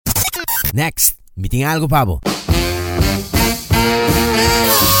Next, meeting algo, Pabo.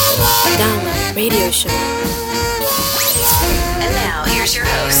 DwnlD Radio Shw. And now, here's your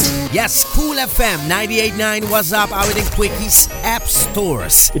host. Yes, CoolFm 98.9. What's up? Our quickies app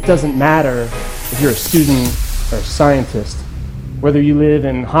stores. It doesn't matter if you're a student or a scientist, whether you live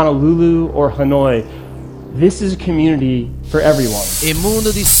in Honolulu or Hanoi. This is a community for everyone. E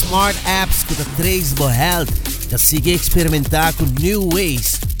mundo di smart apps que te traz boa health, te sigue experimentar com new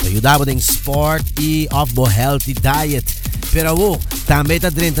ways para ajudar em sport e of boa healthy diet. Pero também tá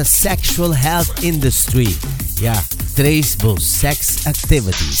dentro da sexual health industry. Yeah, traz boa sex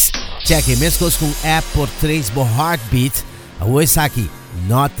activities. Check mesmo com app por traz boa heartbeat. Agora está aqui,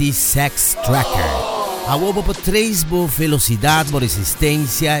 Naughty Sex Tracker. Agora por traz boa velocidade, boa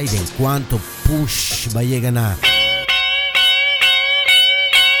resistência e de quanto push vai chegar na.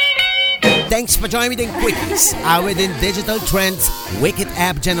 Thanks for joining me in Quickies. Within digital trends, wicked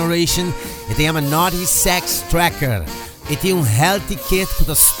app generation, e tem uma Naughty Sex Tracker. E tem healthy kit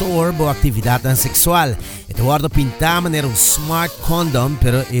para store boa atividade sexual. E te guarda pintar maneira smart condom,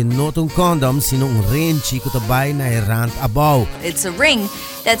 pero e not condom, sino wrench que te vai na errant above. It's a ring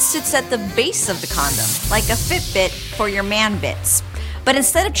that sits at the base of the condom, like a Fitbit for your man bits. But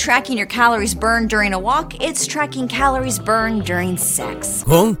instead of tracking your calories burned during a walk, it's tracking calories burned during sex.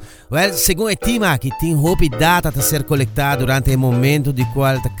 Well, segundo a estima que tem roupa e data a ser coletada durante o momento de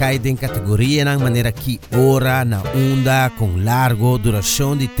qual te cai em categoria na maneira que hora, na onda, com largo,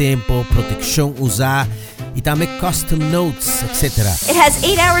 duração de tempo, proteção usar e também custom notes, etc. It has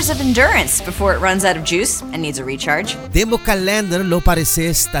 8 hours of endurance before it runs out of juice and needs a recharge. Demo calendar lo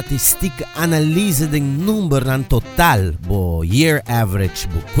parece statistic analise de número nan total, bo year average,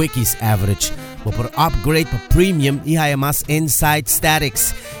 bo quickies average, bo por upgrade pa premium e haya mas inside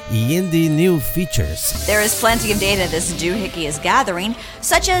statics e in the new features. There is plenty of data this doohickey is gathering,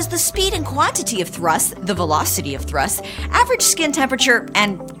 such as the speed and quantity of thrust, the velocity of thrust, average skin temperature,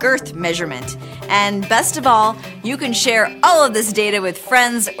 and girth measurement. And best of all, you can share all of this data with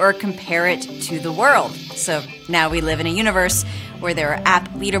friends or compare it to the world. So now we live in a universe where there are app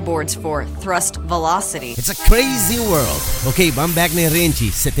leaderboards for thrust velocity. It's a crazy world. Okay, vamos back na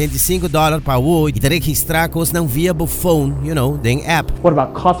range. $75 pa wood. E te registrar kos ng via bo phone, ding app. What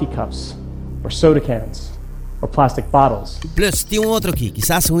about coffee cups or soda cans or plastic bottles? Plus, tem outro aqui.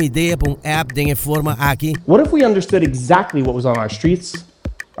 Quizás uma ideia para app ding forma aqui. What if we understood exactly what was on our streets,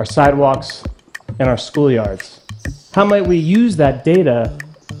 our sidewalks, and our schoolyards? How might we use that data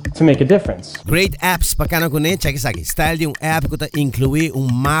to make a difference? Great apps para kana kunin. Check isso aqui. Style de app que te inclui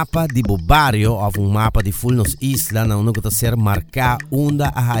mapa de barrio ou mapa de full nos isla na uno que te ser marcar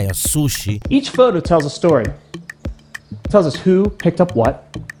onda a haya sushi. Each photo tells a story. It tells us who picked up what.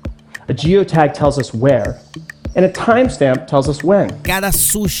 A geotag tells us where. And a timestamp tells us when. Cada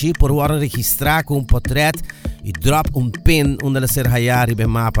sushi por hora registrar com portrait e drop pin onde ser hayar ibe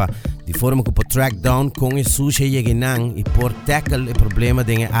mapa. De forma que por track down com o sushi yeginang e por tackle o problema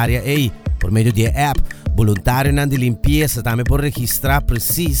de área A. Por meio de app, voluntário de limpeza também por registrar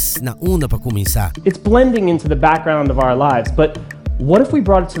precis na onda para começar. It's blending into the background of our lives, but what if we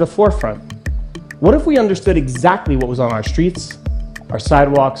brought it to the forefront? What if we understood exactly what was on our streets, our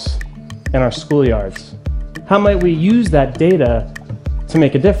sidewalks, and our schoolyards? How might we use that data to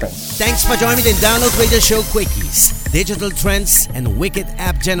make a difference? Thanks for joining me in DwnlD Radio Shw Quickies, digital trends and wicked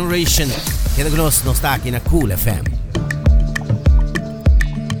app generation. Queda conosco, está aqui na CoolFm.